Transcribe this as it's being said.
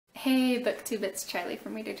Hey BookTube, it's Charlie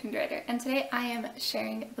from Reader Tuned Writer, and today I am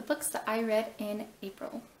sharing the books that I read in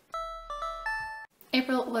April.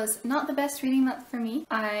 April was not the best reading month for me.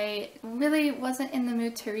 I really wasn't in the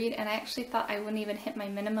mood to read, and I actually thought I wouldn't even hit my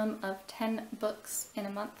minimum of 10 books in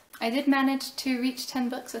a month. I did manage to reach 10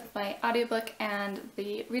 books with my audiobook and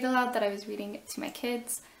the read aloud that I was reading to my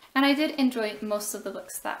kids, and I did enjoy most of the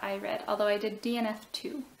books that I read, although I did DNF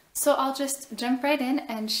too. So I'll just jump right in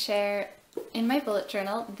and share in my bullet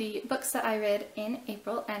journal the books that I read in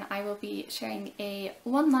April, and I will be sharing a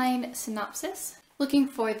one-line synopsis looking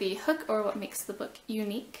for the hook or what makes the book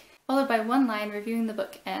unique, followed by one line reviewing the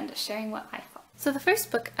book and sharing what I thought. So the first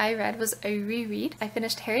book I read was a reread. I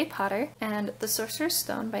finished Harry Potter and the Sorcerer's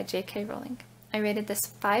Stone by J.K. Rowling. I rated this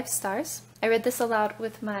 5 stars. I read this aloud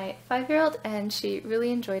with my 5-year-old and she really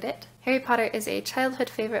enjoyed it. Harry Potter is a childhood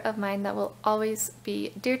favorite of mine that will always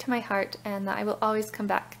be dear to my heart and that I will always come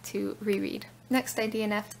back to reread. Next I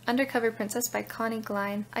DNF'd Undercover Princess by Connie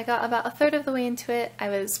Glein. I got about a third of the way into it. I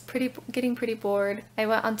was getting pretty bored. I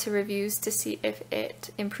went onto reviews to see if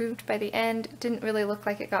it improved by the end. Didn't really look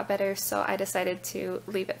like it got better, so I decided to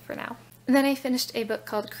leave it for now. And then I finished a book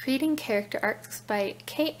called Creating Character Arcs by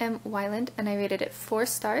K.M. Weiland, and I rated it 4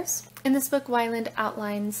 stars. In this book, Weiland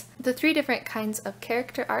outlines the 3 different kinds of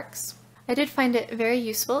character arcs. I did find it very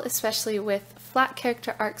useful, especially with flat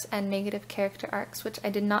character arcs and negative character arcs, which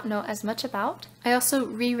I did not know as much about. I also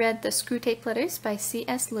reread The Screwtape Letters by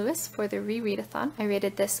C.S. Lewis for the rereadathon. I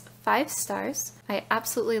rated this 5 stars. I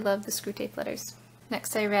absolutely love The Screwtape Letters.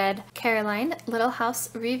 Next I read Caroline, Little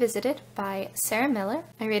House Revisited by Sarah Miller.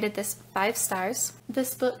 I rated this 5 stars.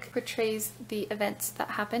 This book portrays the events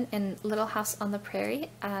that happen in Little House on the Prairie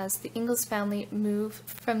as the Ingalls family move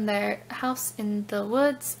from their house in the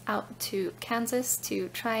woods out to Kansas to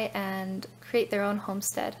try and create their own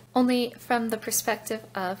homestead, only from the perspective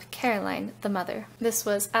of Caroline, the mother. This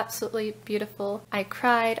was absolutely beautiful. I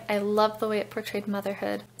cried. I loved the way it portrayed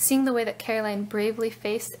motherhood. Seeing the way that Caroline bravely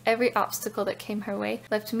faced every obstacle that came her way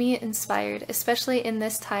left me inspired, especially in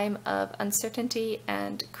this time of uncertainty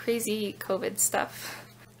and crazy COVID stuff.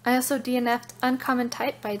 I also DNF'd Uncommon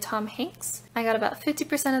Type by Tom Hanks. I got about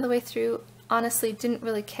 50% of the way through. Honestly, didn't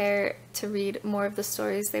really care to read more of the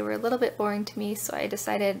stories. They were a little bit boring to me, so I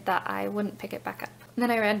decided that I wouldn't pick it back up. And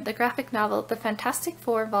then I read the graphic novel The Fantastic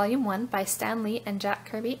Four Volume 1 by Stan Lee and Jack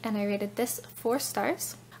Kirby, and I rated this 4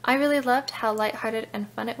 stars. I really loved how lighthearted and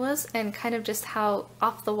fun it was, and kind of just how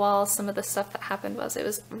off the wall some of the stuff that happened was. It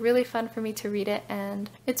was really fun for me to read it, and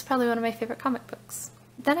it's probably one of my favorite comic books.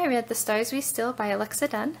 Then I read The Stars We Steal by Alexa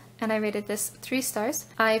Dunn, and I rated this 3 stars.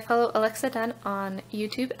 I follow Alexa Dunn on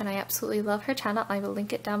YouTube and I absolutely love her channel. I will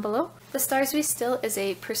link it down below. The Stars We Steal is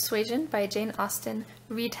a Persuasion by Jane Austen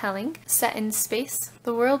retelling set in space.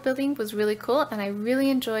 The world building was really cool and I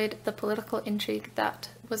really enjoyed the political intrigue that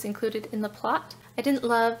was included in the plot. I didn't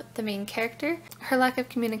love the main character. Her lack of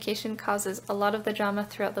communication causes a lot of the drama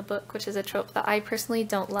throughout the book, which is a trope that I personally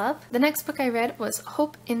don't love. The next book I read was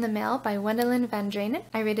Hope in the Mail by Wendelin Van Draanen.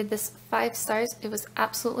 I rated this 5 stars. It was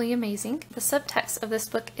absolutely amazing. The subtext of this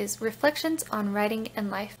book is Reflections on Writing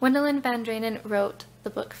and Life. Wendelin Van Draanen wrote the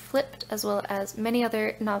book Flipped, as well as many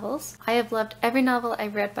other novels. I have loved every novel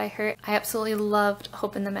I've read by her. I absolutely loved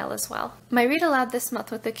Hope in the Mail as well. My read aloud this month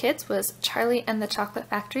with the kids was Charlie and the Chocolate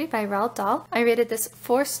Factory by Roald Dahl. I rated this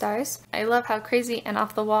 4 stars. I love how crazy and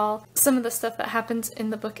off the wall some of the stuff that happens in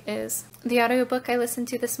the book is. The audiobook I listened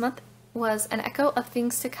to this month was An Echo of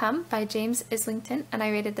Things to Come by James Islington, and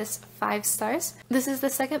I rated this 5 stars. This is the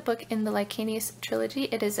second book in the Licanius trilogy.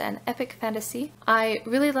 It is an epic fantasy. I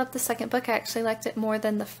really loved the second book. I actually liked it more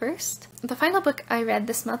than the first. The final book I read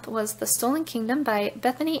this month was The Stolen Kingdom by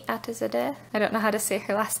Bethany Atazadeh. I don't know how to say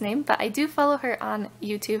her last name, but I do follow her on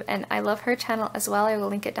YouTube and I love her channel as well. I will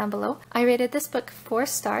link it down below. I rated this book 4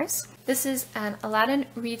 stars. This is an Aladdin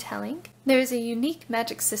retelling. There is a unique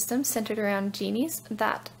magic system centered around genies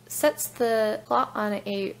that sets the plot on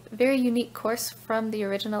a very unique course from the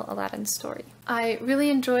original Aladdin story. I really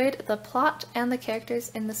enjoyed the plot and the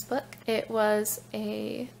characters in this book. It was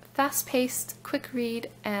a fast-paced, quick read,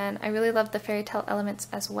 and I really loved the fairy tale elements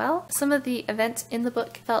as well. Some of the events in the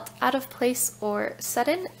book felt out of place or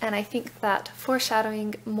sudden, and I think that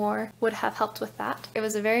foreshadowing more would have helped with that. It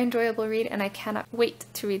was a very enjoyable read, and I cannot wait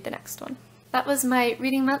to read the next one. That was my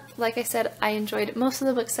reading month. Like I said, I enjoyed most of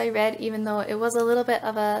the books I read, even though it was a little bit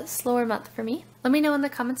of a slower month for me. Let me know in the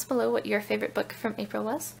comments below what your favorite book from April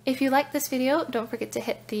was. If you liked this video, don't forget to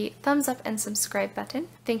hit the thumbs up and subscribe button.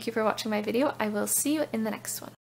 Thank you for watching my video. I will see you in the next one.